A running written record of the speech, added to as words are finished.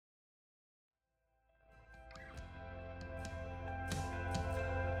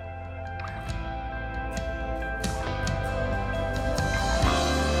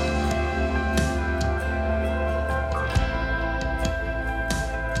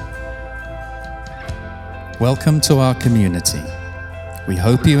Welcome to our community. We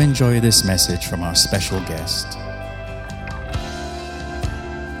hope you enjoy this message from our special guest.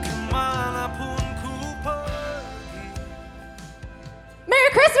 Merry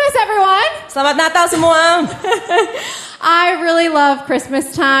Christmas, everyone! Selamat Natal semua. I really love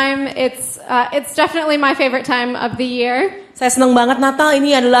Christmas time. It's definitely my favorite time of the year. Saya senang banget Natal,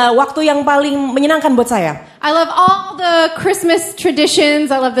 ini adalah waktu yang paling menyenangkan buat saya. I love all the Christmas traditions.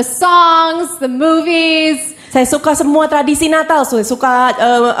 I love the songs, the movies. Saya suka semua tradisi Natal, saya suka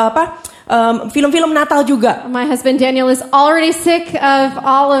film-film Natal juga. My husband Daniel is already sick of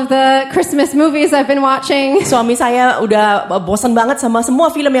all of the Christmas movies I've been watching. Suami saya udah bosan banget sama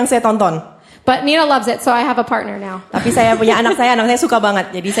semua film yang saya tonton. But Nina loves it, so I have a partner now. Tapi saya punya anak saya suka banget,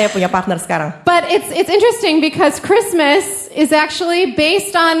 jadi saya punya partner sekarang. But it's interesting because Christmas is actually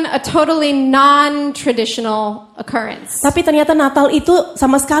based on a totally non-traditional occurrence. Tapi ternyata Natal itu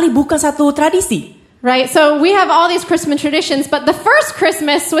sama sekali bukan satu tradisi. Right, so we have all these Christmas traditions, but the first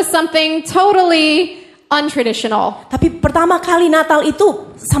Christmas was something totally untraditional. Tapi pertama kali Natal itu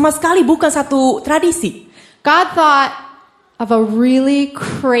sama sekali bukan satu tradisi. God thought of a really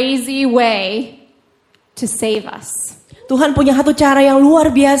crazy way to save us. Tuhan punya satu cara yang luar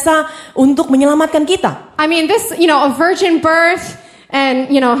biasa untuk menyelamatkan kita. I mean, this, a virgin birth and,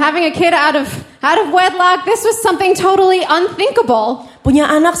 having a kid out of wedlock, this was something totally unthinkable. Punya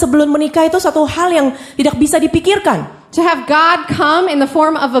anak sebelum menikah itu satu hal yang tidak bisa dipikirkan. To have God come in the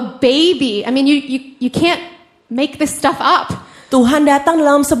form of a baby. I mean, you can't make this stuff up. Tuhan datang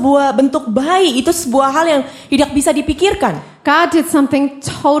dalam sebuah bentuk bayi, itu sebuah hal yang tidak bisa dipikirkan. God did something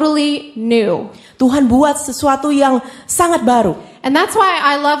totally new. Tuhan buat sesuatu yang sangat baru. And that's why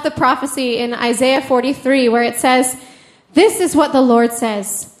I love the prophecy in Isaiah 43 where it says, "This is what the Lord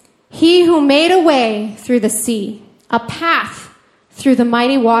says, He who made a way through the sea, a path through the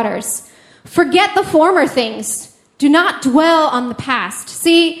mighty waters. Forget the former things. Do not dwell on the past.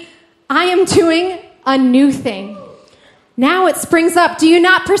 See, I am doing a new thing. Now it springs up. Do you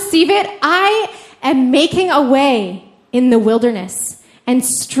not perceive it? I am making a way in the wilderness and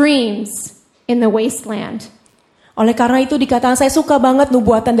streams in the wasteland." Oleh karena itu dikatakan, saya suka banget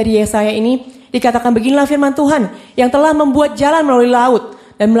nubuatan dari Yesaya ini. Dikatakan beginilah firman Tuhan, yang telah membuat jalan melalui laut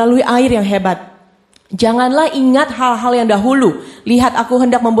dan melalui air yang hebat. Janganlah ingat hal-hal yang dahulu. Lihat, aku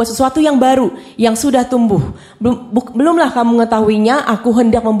hendak membuat sesuatu yang baru, yang sudah tumbuh. Belumlah kamu mengetahuinya, aku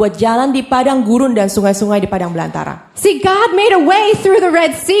hendak membuat jalan di padang gurun dan sungai-sungai di padang belantara. See, God made a way through the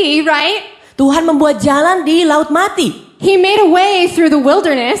Red Sea, right? Tuhan membuat jalan di laut mati. He made a way through the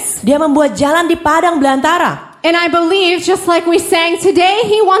wilderness. Dia membuat jalan di padang belantara. And I believe, just like we sang today,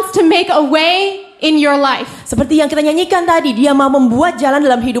 He wants to make a way in your life. Seperti yang kita nyanyikan tadi, Dia mau membuat jalan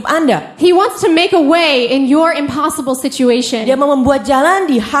dalam hidup Anda. He wants to make a way in your impossible situation. Dia mau membuat jalan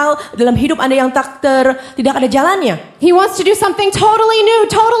di hal dalam hidup Anda yang tidak ada jalannya. He wants to do something totally new,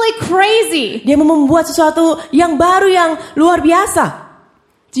 totally crazy. Dia mau membuat sesuatu yang baru, yang luar biasa.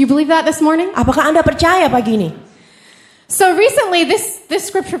 Do you believe that this morning? Apakah Anda percaya pagi ini? So recently, this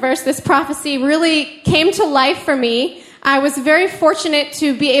scripture verse, this prophecy really came to life for me. I was very fortunate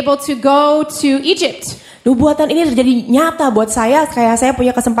to be able to go to Egypt. Nubuatan ini terjadi nyata buat saya, kayak saya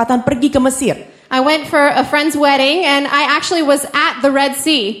punya kesempatan pergi ke Mesir. I went for a friend's wedding and I actually was at the Red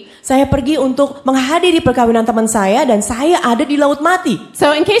Sea. Saya pergi untuk menghadiri perkawinan teman saya dan saya ada di Laut Mati.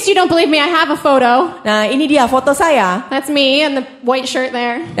 So in case you don't believe me, I have a photo. Nah, ini dia foto saya. That's me in the white shirt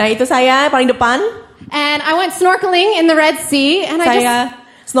there. Nah, itu saya paling depan. And I went snorkeling in the Red Sea and saya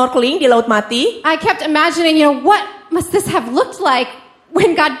snorkeling di Laut Mati. I kept imagining, what must this have looked like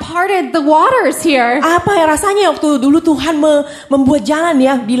when God parted the waters here? Apa ya rasanya waktu dulu Tuhan membuat jalan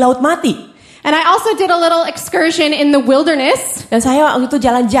ya di Laut Mati. And I also did a little excursion in the wilderness. Dan saya waktu itu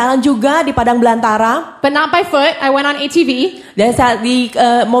jalan-jalan juga di padang belantara. But not by foot. I went on ATV. Dan saya di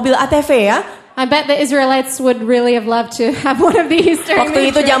mobil ATV ya. I bet the Israelites would really have loved to have one of these during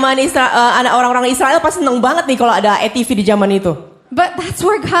Waktu itu zaman orang-orang Israel pasti seneng banget nih kalau ada ATV di zaman itu. But that's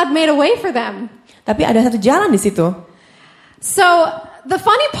where God made a way for them. Tapi ada satu jalan di situ. So the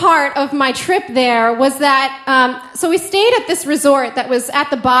funny part of my trip there was that, so we stayed at this resort that was at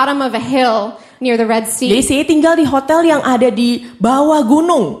the bottom of a hill near the Red Sea. Jadi saya tinggal di hotel yang ada di bawah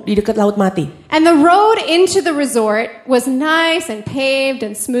gunung di dekat Laut Mati. And the road into the resort was nice and paved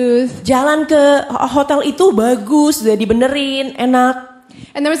and smooth. Jalan ke hotel itu bagus, udah dibenerin, enak.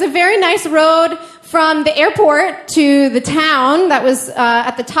 And there was a very nice road from the airport to the town that was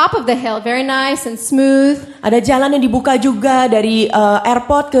at the top of the hill, very nice and smooth. Ada jalan yang dibuka juga dari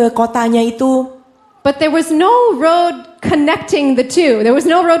airport ke kotanya itu. But there was no road connecting the two. There was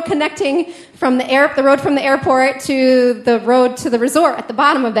no road connecting from the road from the airport to the road to the resort at the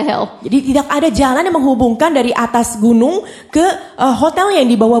bottom of the hill. Jadi tidak ada jalan yang menghubungkan dari atas gunung ke hotel yang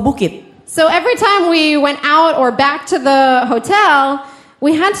di bawah bukit. So every time we went out or back to the hotel,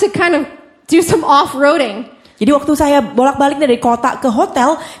 we had to kind of do some off-roading. Jadi waktu saya bolak-balik dari kota ke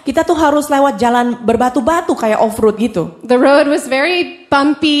hotel, kita tuh harus lewat jalan berbatu-batu kayak off-road gitu. The road was very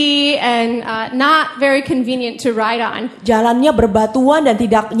bumpy and not very convenient to ride on. Jalannya berbatuan dan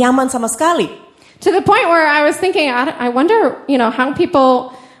tidak nyaman sama sekali. To the point where I was thinking, I wonder,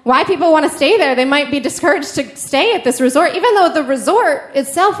 why people want to stay there. They might be discouraged to stay at this resort, even though the resort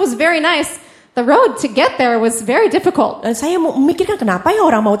itself was very nice. The road to get there was very difficult. Dan saya memikirkan kenapa ya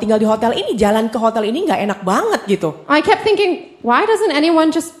orang mau tinggal di hotel ini, jalan ke hotel ini nggak enak banget gitu. I kept thinking, why doesn't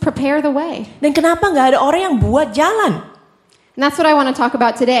anyone just prepare the way? Dan kenapa nggak ada orang yang buat jalan? And that's what I want to talk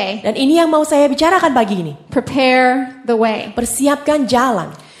about today. Dan ini yang mau saya bicarakan pagi ini. Prepare the way. Persiapkan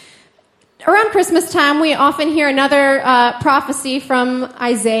jalan. Around Christmas time, we often hear another prophecy from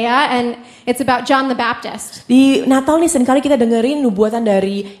Isaiah, and it's about John the Baptist. Di Natal nih seringkali kita dengerin nubuatan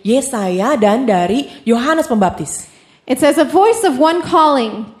dari Yesaya dan dari Yohanes Pembaptis. It says, a voice of one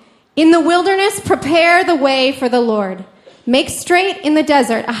calling, in the wilderness prepare the way for the Lord. Make straight in the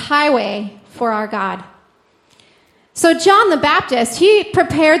desert a highway for our God. So John the Baptist, he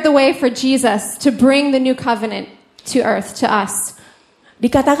prepared the way for Jesus to bring the new covenant to earth, to us.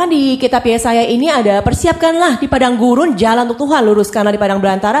 Dikatakan di kitab Yesaya ini ada, persiapkanlah di padang gurun jalan untuk Tuhan, luruskanlah di padang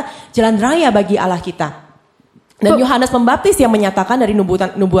belantara jalan raya bagi Allah kita. Dan Yohanes Pembaptis yang menyatakan dari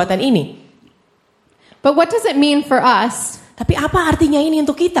nubuatan ini. But what does it mean for us? Tapi apa artinya ini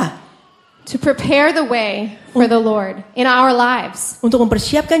untuk kita? To prepare the way for the Lord in our lives. Untuk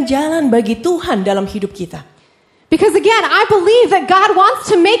mempersiapkan jalan bagi Tuhan dalam hidup kita. Because again, I believe that God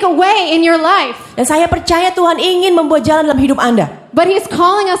wants to make a way in your life. Dan saya percaya Tuhan ingin membuat jalan dalam hidup Anda. But He's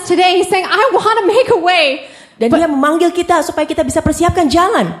calling us today. He's saying, I want to make a way. Dan Dia memanggil kita supaya kita bisa persiapkan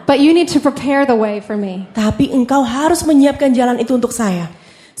jalan. But you need to prepare the way for me. Tapi engkau harus menyiapkan jalan itu untuk saya.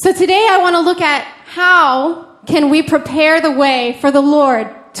 So today I want to look at how can we prepare the way for the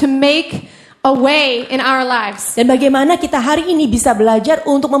Lord to make a way in our lives. Dan bagaimana kita hari ini bisa belajar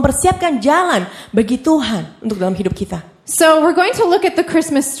untuk mempersiapkan jalan bagi Tuhan untuk dalam hidup kita. So we're going to look at the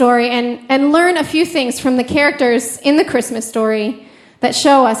Christmas story and learn a few things from the characters in the Christmas story that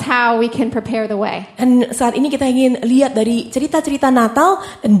show us how we can prepare the way. Dan saat ini kita ingin lihat dari cerita-cerita Natal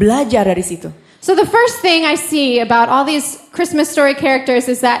dan belajar dari situ. So the first thing I see about all these Christmas story characters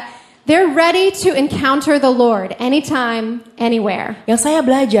is that they're ready to encounter the Lord anytime, anywhere. Yang saya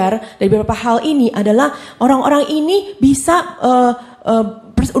belajar dari beberapa hal ini adalah orang-orang ini bisa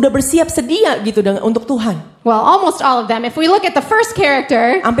udah bersiap sedia gitu untuk Tuhan. Well, almost all of them. If we look at the first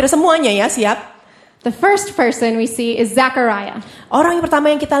character, hampir semuanya ya siap. The first person we see is Zechariah. Orang yang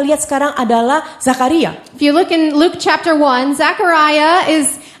pertama yang kita lihat sekarang adalah Zakaria. If you look in Luke chapter 1, Zechariah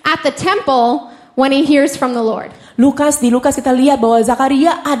is at the temple when he hears from the Lord. Di Lukas kita lihat bahwa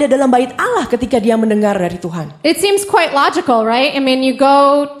Zakaria ada dalam bait Allah ketika dia mendengar dari Tuhan. It seems quite logical, right? I mean, you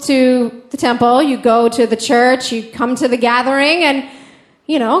go to the temple, you go to the church, you come to the gathering, and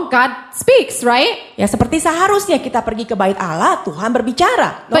God speaks, right? Ya seperti seharusnya kita pergi ke bait Allah, Tuhan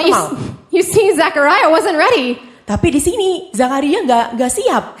berbicara. Normal. But you see, Zechariah wasn't ready. Tapi di sini Zakaria nggak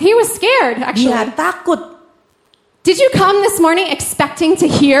siap. He was scared, actually. Dia takut. Did you come this morning expecting to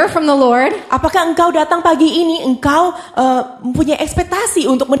hear from the Lord? Apakah engkau datang pagi ini, engkau mempunyai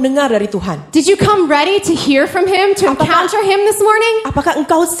ekspektasi untuk mendengar dari Tuhan? Did you come ready to hear from Him, to encounter Him this morning? Apakah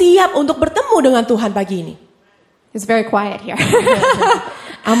engkau siap untuk bertemu dengan Tuhan pagi ini? It's very quiet here.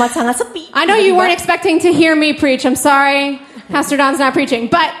 Amat sangat sepi. I know you weren't expecting to hear me preach. I'm sorry, Pastor Don's not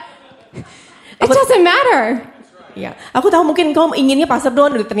preaching, but it doesn't matter. Ya, aku tahu mungkin kau inginnya Pastor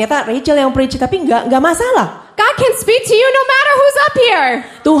Don, ternyata Rachel yang preach, tapi nggak masalah. God can speak to you no matter who's up here.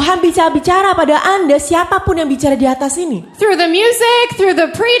 Tuhan bisa bicara pada Anda, siapapun yang bicara di atas ini. Through the music, through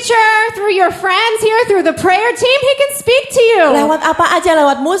the preacher, through your friends here, through the prayer team, He can speak to you. Lewat apa aja,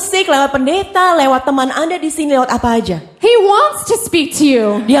 lewat musik, lewat pendeta, lewat teman Anda di sini, lewat apa aja. He wants to speak to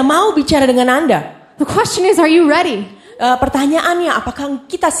you. Dia mau bicara dengan Anda. The question is, are you ready? Pertanyaannya, apakah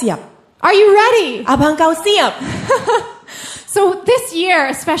kita siap? Are you ready? Apakah engkau siap? So this year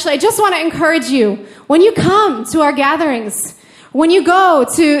especially, I just want to encourage you, when you come to our gatherings, when you go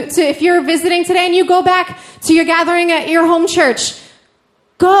to if you're visiting today and you go back to your gathering at your home church,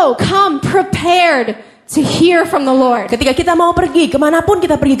 come prepared to hear from the Lord. Ketika kita mau pergi, kemanapun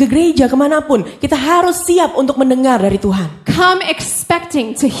kita pergi ke gereja, kemanapun, kita harus siap untuk mendengar dari Tuhan. Come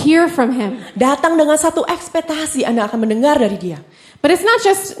expecting to hear from Him. Datang dengan satu ekspektasi Anda akan mendengar dari Dia. But it's not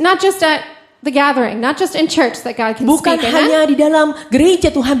just at the gathering, not just in church that God can Bukan speak. hanya Amen? di dalam gereja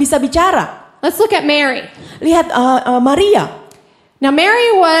Tuhan bisa bicara. Let's look at Mary. Lihat Maria. Now, Mary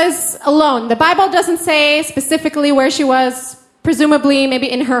was alone. The Bible doesn't say specifically where she was, presumably maybe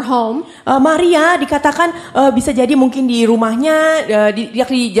in her home. Maria dikatakan bisa jadi mungkin di rumahnya,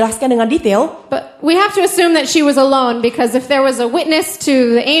 dijelaskan dengan detail. But we have to assume that she was alone because if there was a witness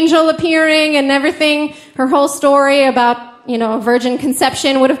to the angel appearing and everything, her whole story about, virgin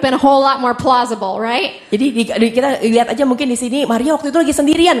conception would have been a whole lot more plausible, right? Jadi kita lihat aja mungkin di sini Maria waktu itu lagi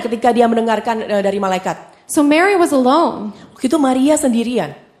sendirian ketika dia mendengarkan dari malaikat. So Mary was alone. Waktu itu Maria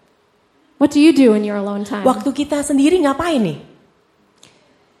sendirian. What do you do in your alone time? Waktu kita sendiri ngapain nih?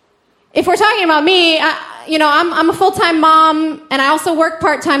 If we're talking about me, I'm a full-time mom and I also work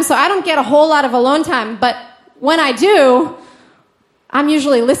part-time, so I don't get a whole lot of alone time. But when I do, I'm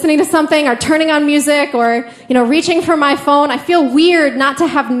usually listening to something or turning on music or, reaching for my phone. I feel weird not to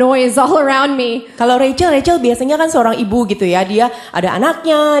have noise all around me. Kalau Rachel biasanya kan seorang ibu gitu ya. Dia ada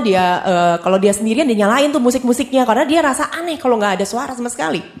anaknya, kalau dia sendirian dia nyalain tuh musik-musiknya karena dia rasa aneh kalau nggak ada suara sama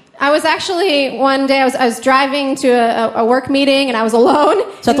sekali. I was actually one day I was driving to a work meeting and I was alone.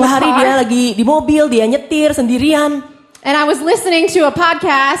 Suatu hari dia lagi di mobil, dia nyetir sendirian. And I was listening to a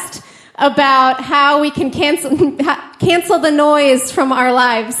podcast about how we can cancel the noise from our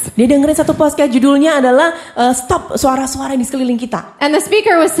lives. Dia dengerin satu podcast judulnya adalah stop suara-suara di sekeliling kita. And the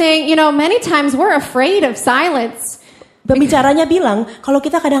speaker was saying, many times we're afraid of silence. Pembicaranya bilang kalau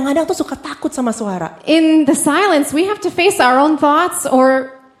kita kadang-kadang tuh suka takut sama suara. In the silence, we have to face our own thoughts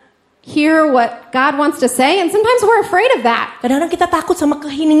or hear what God wants to say, and sometimes we're afraid of that. Kadang-kadang kita takut sama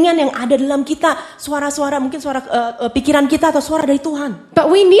keheningan yang ada dalam kita, suara-suara mungkin suara pikiran kita atau suara dari Tuhan. But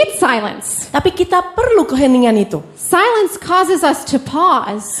we need silence. Tapi kita perlu keheningan itu. Silence causes us to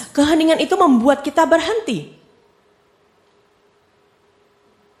pause. Keheningan itu membuat kita berhenti.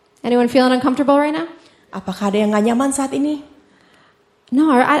 Anyone feeling uncomfortable right now? Apakah ada yang gak nyaman saat ini? No,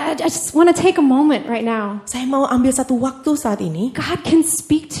 I just want to take a moment right now. Saya mau ambil satu waktu saat ini. God can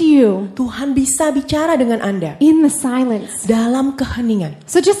speak to you Tuhan bisa bicara dengan Anda in the silence. dalam keheningan.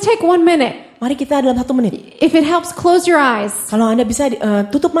 So just take 1 minute. Mari kita dalam 1 menit. If it helps, close your eyes Kalau Anda bisa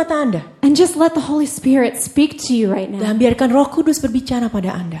tutup mata Anda and just let the Holy Spirit speak to you right now. dan biarkan Roh Kudus berbicara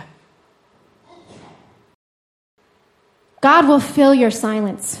pada Anda. God will fill your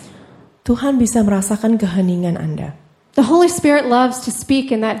silence. Tuhan bisa merasakan keheningan Anda. The Holy Spirit loves to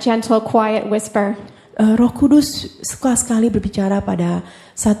speak in that gentle, quiet whisper. Roh Kudus suka sekali berbicara pada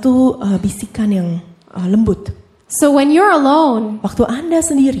satu bisikan yang lembut. So when you're alone, Waktu Anda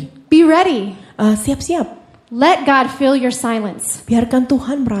sendiri, be ready. siap-siap. Let God fill your silence. Biarkan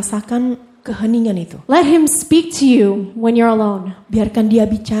Tuhan merasakan keheningan itu. Let Him speak to you when you're alone. Biarkan Dia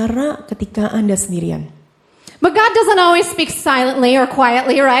bicara ketika Anda sendirian. But God doesn't always speak silently or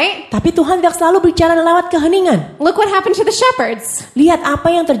quietly, right? Tapi Tuhan tidak selalu bicara lewat keheningan. Look what happened to the shepherds. Lihat apa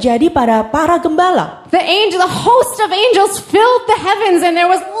yang terjadi pada para gembala. The host of angels filled the heavens and there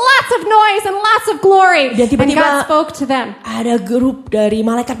was lots of noise and lots of glory. Dan And tiba-tiba God spoke to them. ada grup dari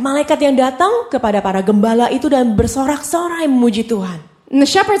malaikat-malaikat yang datang kepada para gembala itu dan bersorak-sorai memuji Tuhan. And the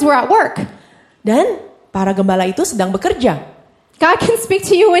shepherds were at work. Dan para gembala itu sedang bekerja. God can speak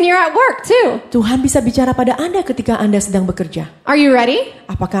to you when you're at work too. Tuhan bisa bicara pada Anda ketika Anda sedang bekerja. Are you ready?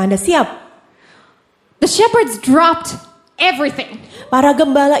 Apakah Anda siap? The shepherds dropped everything. Para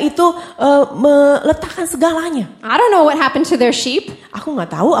gembala itu meletakkan segalanya. I don't know what happened to their sheep. Aku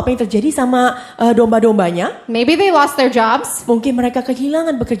nggak tahu apa yang terjadi sama domba-dombanya. Maybe they lost their jobs, Mungkin mereka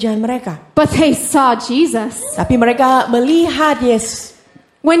kehilangan pekerjaan mereka. but they saw Jesus. Tapi mereka melihat Yesus.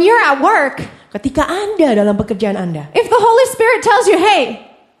 When you're at work, Ketika Anda dalam pekerjaan Anda, if the Holy Spirit tells you, hey,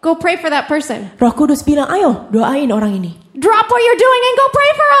 go pray for that person. Roh Kudus bilang, ayo doain orang ini. Drop what you're doing and go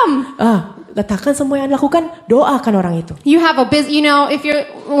pray for them. Letakkan semua yang Anda lakukan, doakan orang itu. You have a busy,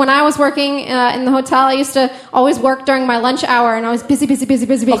 when I was working in the hotel, I used to always work during my lunch hour and I was busy.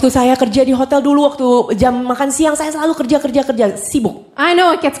 Waktu saya kerja di hotel dulu, waktu jam makan siang, saya selalu kerja, sibuk. I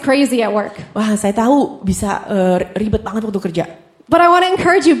know it gets crazy at work. Wah, saya tahu bisa ribet banget waktu kerja. But I want to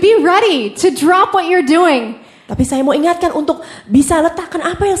encourage you, be ready to drop what you're doing. Tapi saya mau ingatkan untuk bisa letakkan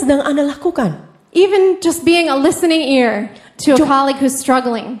apa yang sedang Anda lakukan. Even just being a listening ear to a colleague who's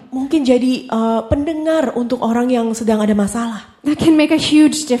struggling. Mungkin jadi pendengar untuk orang yang sedang ada masalah. That can make a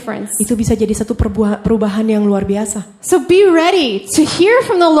huge difference. Itu bisa jadi satu perubahan yang luar biasa. So be ready to hear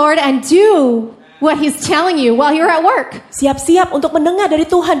from the Lord and do what He's telling you while you're at work. Siap-siap untuk mendengar dari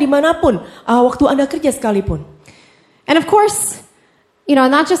Tuhan dimanapun, waktu Anda kerja sekalipun. And of course,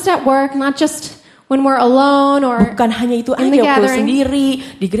 not just at work, not just when we're alone or Bukan hanya itu in aja the waktu gathering, sendiri,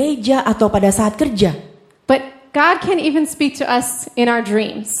 di gereja, atau pada saat kerja. but God can even speak to us in our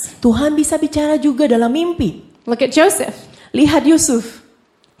dreams. Tuhan bisa bicara juga dalam mimpi. Look at Joseph. Lihat Yusuf.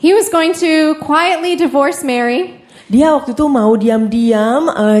 He was going to quietly divorce Mary, Dia waktu itu mau diam-diam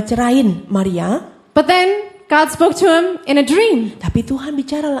cerain Maria. but then God spoke to him in a dream. Tapi Tuhan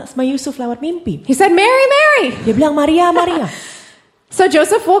bicara sama Yusuf lewat mimpi. He said, Mary, Mary. Dia bilang, Maria, Maria. So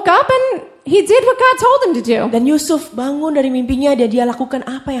Joseph woke up and he did what God told him to do. Dan Yusuf bangun dari mimpinya dan dia lakukan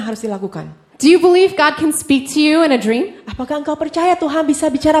apa yang harus dilakukan. Do you believe God can speak to you in a dream? Apakah engkau percaya Tuhan bisa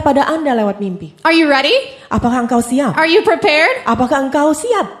bicara pada Anda lewat mimpi? Are you ready? Apakah engkau siap? Are you prepared? Apakah engkau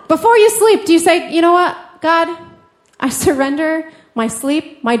siap? Before you sleep, do you say, you know what, God, I surrender my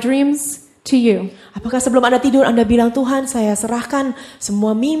sleep, my dreams to you. Apakah sebelum Anda tidur Anda bilang, Tuhan saya serahkan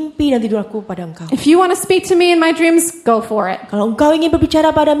semua mimpi dan tidur aku pada engkau. If you want to speak to me in my dreams, go for it. Kalau engkau ingin berbicara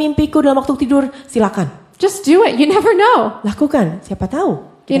pada mimpiku dalam waktu tidur, silakan. Just do it. You never know. Lakukan, siapa tahu.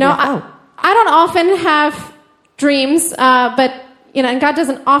 Kita You know, tidak tahu. I don't often have dreams, but, you know, and God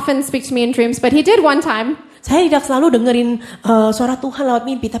doesn't often speak to me in dreams, but he did one time. Saya tidak selalu dengerin suara Tuhan lewat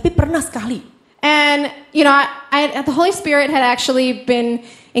mimpi, tapi pernah sekali. And, you know, the Holy Spirit had actually been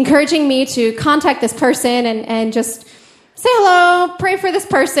encouraging me to contact this person and just say hello, pray for this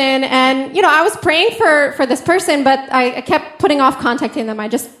person. And, you know, I was praying for this person, but I kept putting off contacting them. I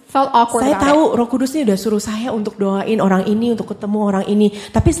just felt awkward Saya about tahu it. Roh Kudus ini udah suruh saya untuk doain orang ini, untuk ketemu orang ini.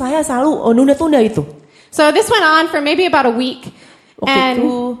 Tapi saya selalu nunda-tunda itu. So this went on for maybe about a week. Waktu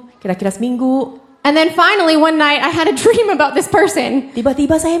itu kira-kira seminggu. And then finally one night I had a dream about this person.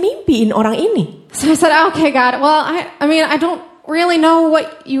 Tiba-tiba saya mimpiin orang ini. So I said, okay, God, well, I mean, I don't really know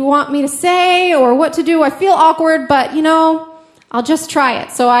what you want me to say or what to do. I feel awkward, but, you know, I'll just try it.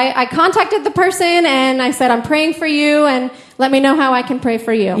 So I contacted the person and I said, I'm praying for you and let me know how I can pray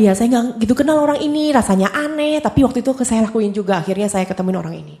for you. Iya, saya nggak gitu kenal orang ini, rasanya aneh. Tapi waktu itu saya lakuin juga. Akhirnya saya ketemuin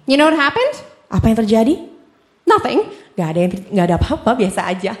orang ini. You know what happened? Apa yang terjadi? Nothing. Nggak ada apa-apa, biasa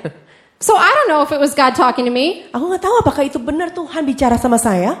aja. So I don't know if it was God talking to me, Aku nggak tahu apakah itu benar Tuhan bicara sama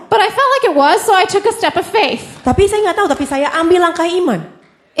saya. but I felt like it was, so I took a step of faith. Tapi saya nggak tahu, tapi saya ambil langkah iman.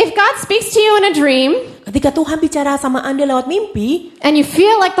 If God speaks to you in a dream Ketika Tuhan bicara sama Anda lewat mimpi, and you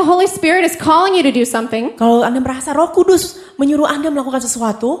feel like the Holy Spirit is calling you to do something, kalau Anda merasa Roh Kudus menyuruh Anda melakukan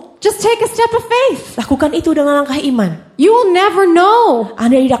sesuatu, just take a step of faith. lakukan itu dengan langkah iman. You will never know.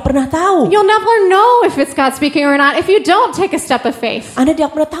 Anda tidak pernah tahu. You'll never know if it's God speaking or not if you don't take a step of faith. Anda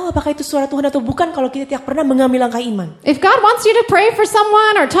tidak pernah tahu apakah itu suara Tuhan atau bukan kalau kita tidak pernah mengambil langkah iman. If God wants you to pray for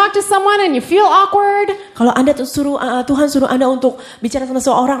someone or talk to someone and you feel awkward, Kalau Anda Tuhan suruh Anda untuk bicara sama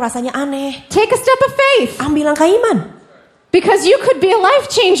seseorang rasanya aneh, take a step of faith ambil langkah iman. because you could be a life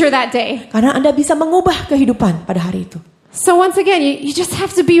changer that day. Karena Anda bisa mengubah kehidupan pada hari itu. So once again, you just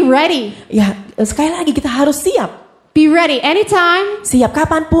have to be ready. Ya, sekali lagi kita harus siap. Be ready anytime, Siap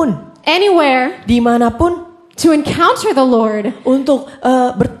kapanpun, anywhere dimanapun, to encounter the Lord untuk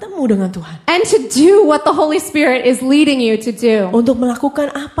bertemu dengan Tuhan. and to do what the Holy Spirit is leading you to do. Untuk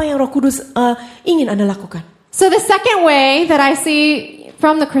melakukan apa yang Roh Kudus ingin Anda lakukan. So the second way that I see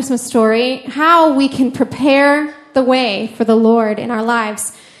from the Christmas story, how we can prepare the way for the Lord in our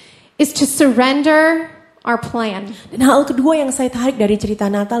lives, is to surrender our plan. Dan hal kedua yang saya tarik dari cerita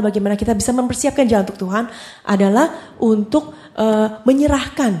Natal, bagaimana kita bisa mempersiapkan jalan untuk Tuhan, adalah untuk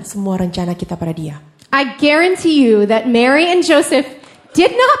menyerahkan semua rencana kita pada Dia. I guarantee you that Mary and Joseph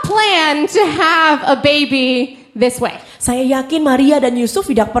did not plan to have a baby this way. Saya yakin Maria dan Yusuf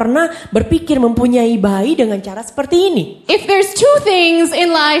tidak pernah berpikir mempunyai bayi dengan cara seperti ini. If there's two things in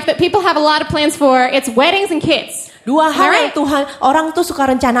life that people have a lot of plans for, it's weddings and kids. Dua hal Alright. yang orang tuh suka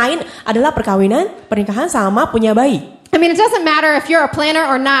rencanain adalah perkawinan, pernikahan sama punya bayi. I mean, it doesn't matter if you're a planner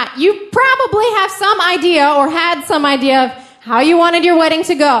or not. You probably have some idea or had some idea of how you wanted your wedding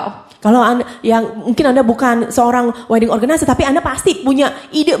to go. Kalau mungkin Anda bukan seorang wedding organizer, tapi Anda pasti punya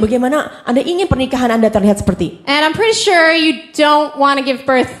ide bagaimana Anda ingin pernikahan Anda terlihat seperti. And I'm pretty sure you don't want to give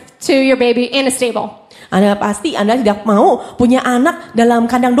birth to your baby in a stable. Anda tidak mau punya anak dalam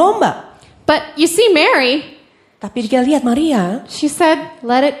kandang domba. But you see Mary, Tapi kita lihat Maria, she said,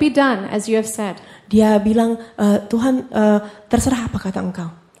 let it be done as you have said. dia bilang, Tuhan terserah apa kata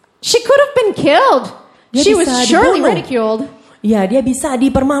engkau. She could have been killed. Dia She was bisa surely dibunuh. ridiculed. Ya, dia bisa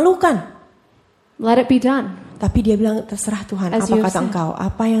dipermalukan. Let it be done. Tapi dia bilang, terserah Tuhan As apa you kata said. engkau.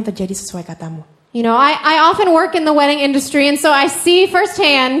 Apa yang terjadi sesuai katamu. You know, I often work in the wedding industry, and so I see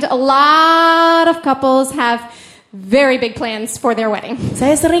firsthand a lot of couples have very big plans for their wedding.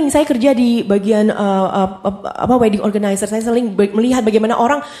 Saya kerja di bagian wedding organizer. Saya sering melihat bagaimana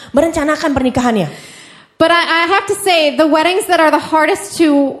orang merencanakan pernikahannya. But I have to say, the weddings that are the hardest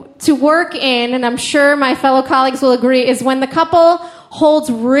to work in, and I'm sure my fellow colleagues will agree, is when the couple holds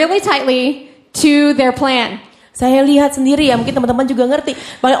really tightly to their plan. Saya lihat sendiri ya, mungkin teman-teman juga ngerti.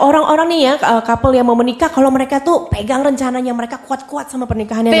 Banyak orang-orang nih ya, couple yang mau menikah, kalau mereka tuh pegang rencananya, mereka kuat-kuat sama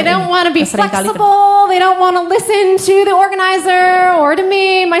pernikahannya. They don't want to be Seringkali flexible. They don't want to listen to the organizer or to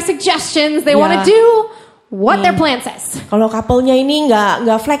me, my suggestions. They want to do what their plan says. Kalau couple-nya ini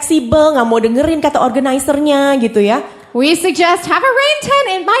nggak fleksibel, nggak mau dengerin kata organizer-nya gitu ya. We suggest have a rain tent.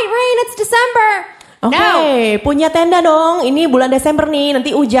 It might rain. It's December. Oke, No. punya tenda dong. Ini bulan Desember nih,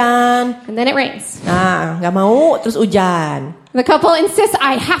 nanti hujan. And then it rains. Nah, nggak mau, terus hujan. The couple insists,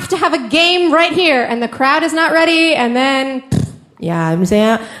 I have to have a game right here. And the crowd is not ready. And then Ya,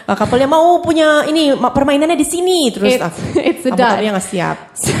 misalnya couple-nya mau punya ini permainannya di sini, terus It's a dud. kamu nggak siap.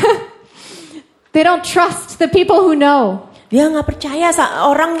 they don't trust the people who know. Dia nggak percaya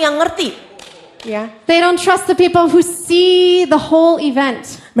orang yang ngerti. Ya, They don't trust the people who see the whole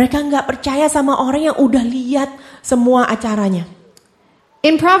event. mereka nggak percaya sama orang yang udah lihat semua acaranya.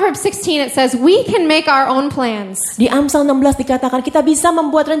 In Proverbs 16 it says, we can make our own plans, Di Amsal 16 dikatakan kita bisa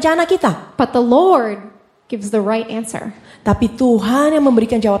membuat rencana kita, but the Lord gives the right answer. tapi Tuhan yang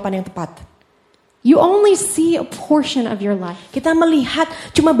memberikan jawaban yang tepat. You only see a portion of your life. Kita melihat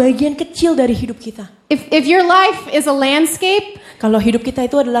cuma bagian kecil dari hidup kita. If your life is a landscape, Kalau hidup kita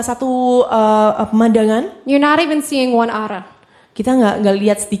itu adalah satu pemandangan, you're not even seeing one ara. kita nggak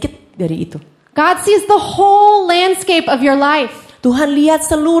lihat sedikit dari itu. God sees the whole landscape of your life. Tuhan lihat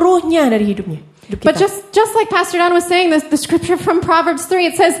seluruhnya dari hidupnya. Hidup But kita. just like Pastor Don was saying, the scripture from Proverbs 3,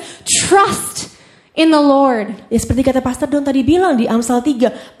 it says, trust in the Lord. Ya seperti kata Pastor Don tadi bilang di Amsal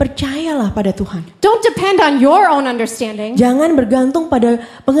 3, percayalah pada Tuhan. Don't depend on your own understanding. Jangan bergantung pada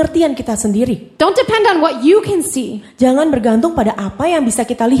pengertian kita sendiri. Don't depend on what you can see. Jangan bergantung pada apa yang bisa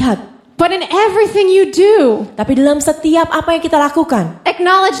kita lihat. But in everything you do, Tapi dalam setiap apa yang kita lakukan,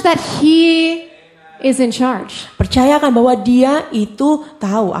 acknowledge that He is in charge. percayakan bahwa Dia itu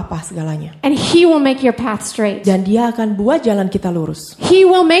tahu apa segalanya. And He will make your path straight. Dan Dia akan buat jalan kita lurus. He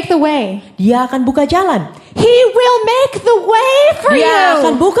will make the way. Dia akan buka jalan. He will make the way for Dia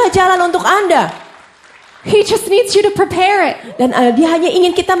akan you. buka jalan untuk Anda. He just needs you to prepare it. Dan Dia hanya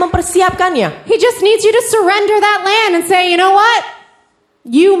ingin kita mempersiapkannya. He just needs you to surrender that land and say, you know what?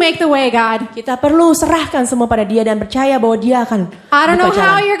 You make the way, God. Kita perlu serahkan semua pada Dia dan percaya bahwa Dia akan I don't know buka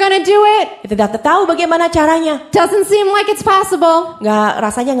how jalan. you're going to do it. Kita tidak tahu bagaimana caranya. Doesn't seem like it's possible.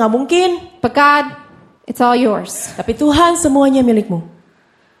 Rasanya nggak mungkin. But God, it's all yours. Tapi Tuhan semuanya milikmu.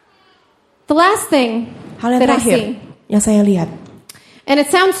 The last thing Hal yang that I terakhir see, yang saya lihat. and it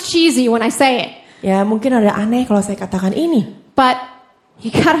sounds cheesy when I say it, Ya mungkin ada aneh kalau saya katakan ini. but you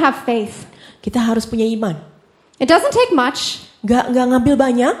gotta have faith. Kita harus punya iman. It doesn't take much. Nggak ngambil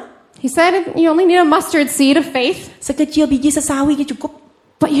banyak. He said you only need a mustard seed of faith, Sekecil biji sesawi cukup.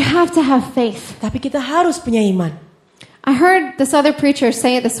 but you have to have faith. Tapi kita harus punya iman. I heard this other preacher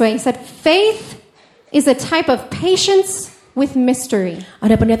say it this way. He said, faith is a type of patience with mystery.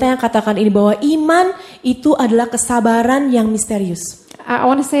 Ada pendeta yang katakan ini bahwa iman itu adalah kesabaran yang misterius. I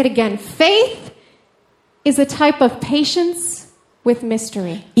want to say it again. Faith is a type of patience with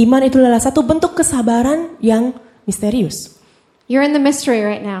mystery. Iman itu adalah satu bentuk kesabaran yang misterius. You're in the mystery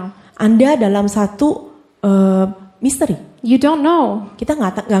right now. Anda dalam satu misteri. You don't know. Kita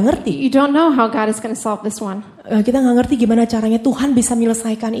nggak ngerti. You don't know how God is going to solve this one. Kita nggak ngerti gimana caranya Tuhan bisa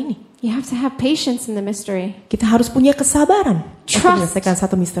menyelesaikan ini. You have to have patience in the mystery. Kita harus punya kesabaran untuk Trust. menyelesaikan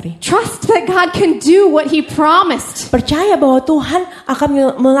satu misteri. Trust that God can do what He promised. Percaya bahwa Tuhan akan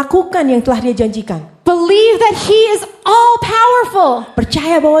melakukan yang telah Dia janjikan. Believe that He is all powerful,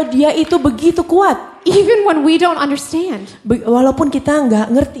 Percaya bahwa Dia itu begitu kuat, even when we don't understand. walaupun kita nggak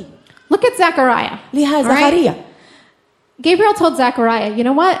ngerti. Look at Zechariah. Lihat All right? Zakaria. Gabriel told Zechariah, you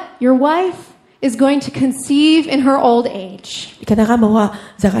know what? Your wife is going to conceive in her old age. Dikatakan bahwa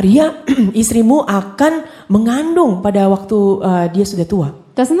Zakaria, istrimu akan mengandung pada waktu dia sudah tua.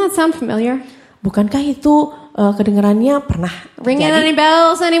 Doesn't that sound familiar? Bukankah itu kedengarannya pernah Ringing terjadi? any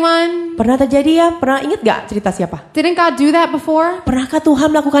bells, anyone? Pernah terjadi ya? Pernah ingat gak cerita siapa? Didn't God do that before? Pernahkah Tuhan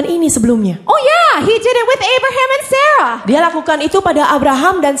melakukan ini sebelumnya? Oh yeah, He did it with Abraham and Sarah. Dia lakukan itu pada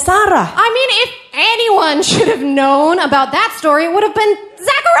Abraham dan Sarah. I mean, if anyone should have known about that story, it would have been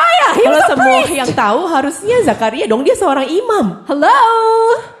Zechariah. He Kalau was a semua priest. yang tahu harusnya Zakaria dong, dia seorang imam. Hello?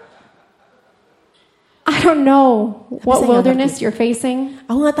 I don't know what saya nggak wilderness you're facing.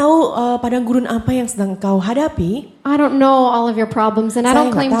 Aku nggak tahu padang gurun apa yang sedang kau hadapi. I don't know all of your problems, and I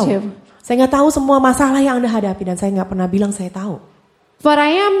don't claim nggak tahu. to. Saya nggak tahu semua masalah yang Anda hadapi dan saya nggak pernah bilang saya tahu. But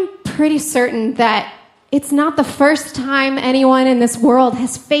I am pretty certain that it's not the first time anyone in this world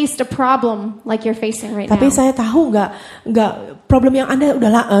has faced a problem like you're facing right Tapi now. saya tahu nggak problem yang Anda udah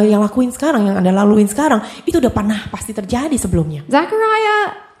yang lakuin sekarang, yang Anda laluin sekarang itu udah pernah pasti terjadi sebelumnya.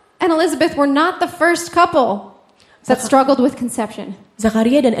 Zechariah and Elizabeth were not the first couple. that struggled with conception.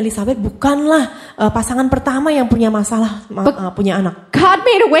 Zakaria dan Elizabeth bukanlah pasangan pertama yang punya masalah punya anak. God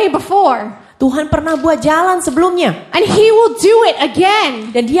made a way before. Tuhan pernah buat jalan sebelumnya. And He will do it again.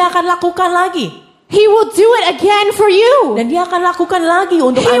 Dan dia akan lakukan lagi. He will do it again for you. Dan dia akan lakukan lagi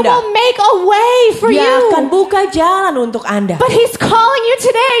untuk He Anda. will make a way for Dia you. akan buka jalan untuk Anda. But He's calling you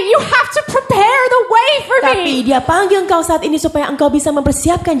today. You have to prepare the way for Tapi me. dia panggil engkau saat ini supaya engkau bisa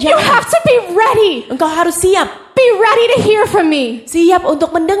mempersiapkan You jalan. have to be ready. Engkau harus siap. Be ready to hear from me. Siap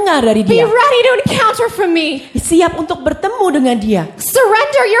untuk mendengar dari Be dia. ready to encounter from me. Siap untuk bertemu dengan dia.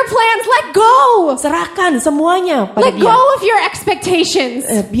 Surrender your plans. Let go. Serahkan semuanya pada Let dia. go of your expectations.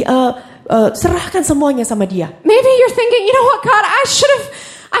 Serahkan semuanya sama dia. Maybe you're thinking, you know what, God, I should have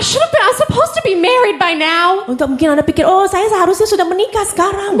been, I'm supposed to be married by now. Untuk mungkin Anda pikir, oh saya seharusnya sudah menikah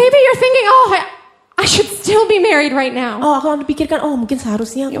sekarang. Maybe you're thinking, oh, I should still be married right now. Oh, aku akan pikirkan, oh mungkin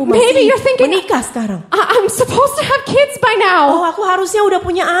seharusnya aku Maybe masih you're thinking, menikah sekarang. I'm supposed to have kids by now. Oh, aku harusnya udah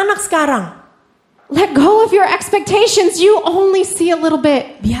punya anak sekarang. Let go of your expectations. You only see a little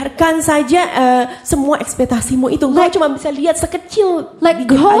bit. Biarkan saja semua ekspektasimu itu. Engkau cuma bisa lihat sekecil Let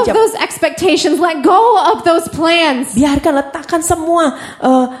bibit go of aja. those expectations. Let go of those plans. Biarkan, letakkan semua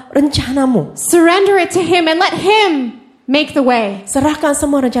rencanamu. Surrender it to Him and let Him make the way. Serahkan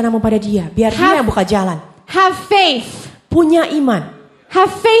semua rencanamu pada dia. Biar dia yang buka jalan. Have faith. Punya iman.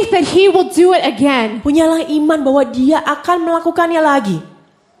 Have faith that He will do it again. Punyalah iman bahwa dia akan melakukannya lagi.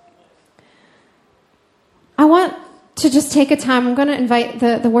 I want to just take a time. I'm going to invite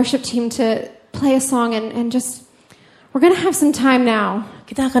the worship team to play a song and just, we're going to have some time now.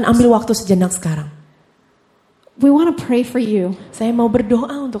 Kita akan ambil waktu sejenak sekarang. We want to pray for you. Saya mau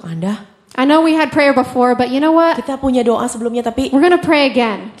berdoa untuk Anda. I know we had prayer before, but you know what? Kita punya doa sebelumnya, tapi We're going to pray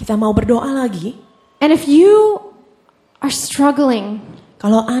again. kita mau berdoa lagi. And if you are struggling,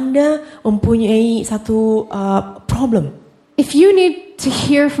 Kalau Anda mempunyai satu problem, if you need to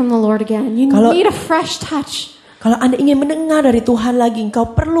hear from the Lord again, you Kalau- need a fresh touch. kalau Anda ingin mendengar dari Tuhan lagi,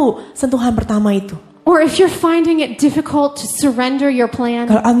 engkau perlu sentuhan pertama itu. Or if you're finding it difficult to surrender your plan,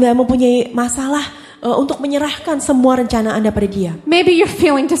 Kalau Anda mempunyai masalah untuk menyerahkan semua rencana Anda pada dia. maybe you're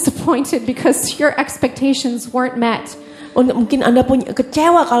feeling disappointed because your expectations weren't met. Mungkin Anda punya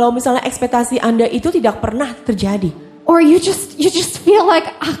kecewa kalau misalnya ekspektasi Anda itu tidak pernah terjadi. Or you just feel like,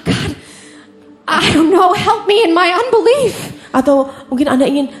 oh God, I don't know, help me in my unbelief. Atau mungkin Anda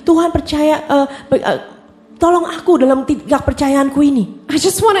ingin, Tuhan tolong aku dalam tidak percayaanku ini. I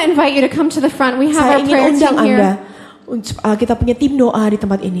just want to invite you to come to the front. We have Saya our ingin prayer undang team Anda. here. Kita punya tim doa di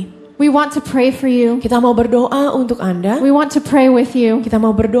tempat ini. We want to pray for you. Kita mau berdoa untuk Anda. We want to pray with you. Kita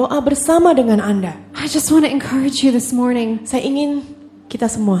mau berdoa bersama dengan Anda. I just want to encourage you this morning. Saya ingin kita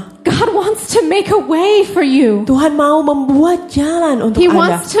semua. God wants to make a way for you. Tuhan mau membuat jalan untuk He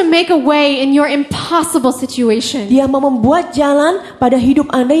Anda. wants to make a way in your impossible situation. Dia mau membuat jalan pada hidup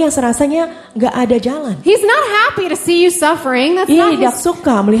Anda yang serasanya gak ada jalan. He's not happy to see you suffering. That's Dia not tidak his,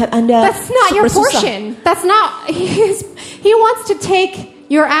 suka melihat Anda that's not your bersusah. portion. That's not he wants to take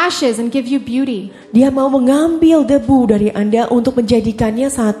your ashes and give you beauty. Dia mau mengambil debu dari Anda untuk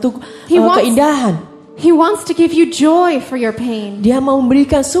menjadikannya satu He wants- keindahan. He wants to give you joy for your pain. Dia mau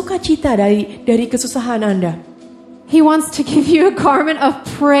memberikan sukacita dari kesusahan Anda. He wants to give you a garment of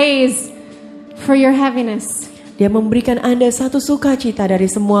praise for your heaviness. Dia memberikan Anda satu sukacita dari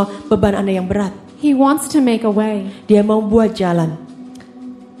semua beban Anda yang berat. He wants to make a way. Dia mau buat jalan.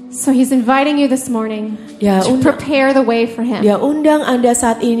 So he's inviting you this morning Ya, to prepare the way for him. Dia undang Anda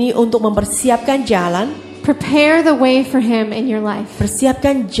saat ini untuk mempersiapkan jalan. Prepare the way for him in your life.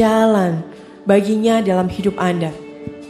 Persiapkan jalan baginya dalam hidup Anda.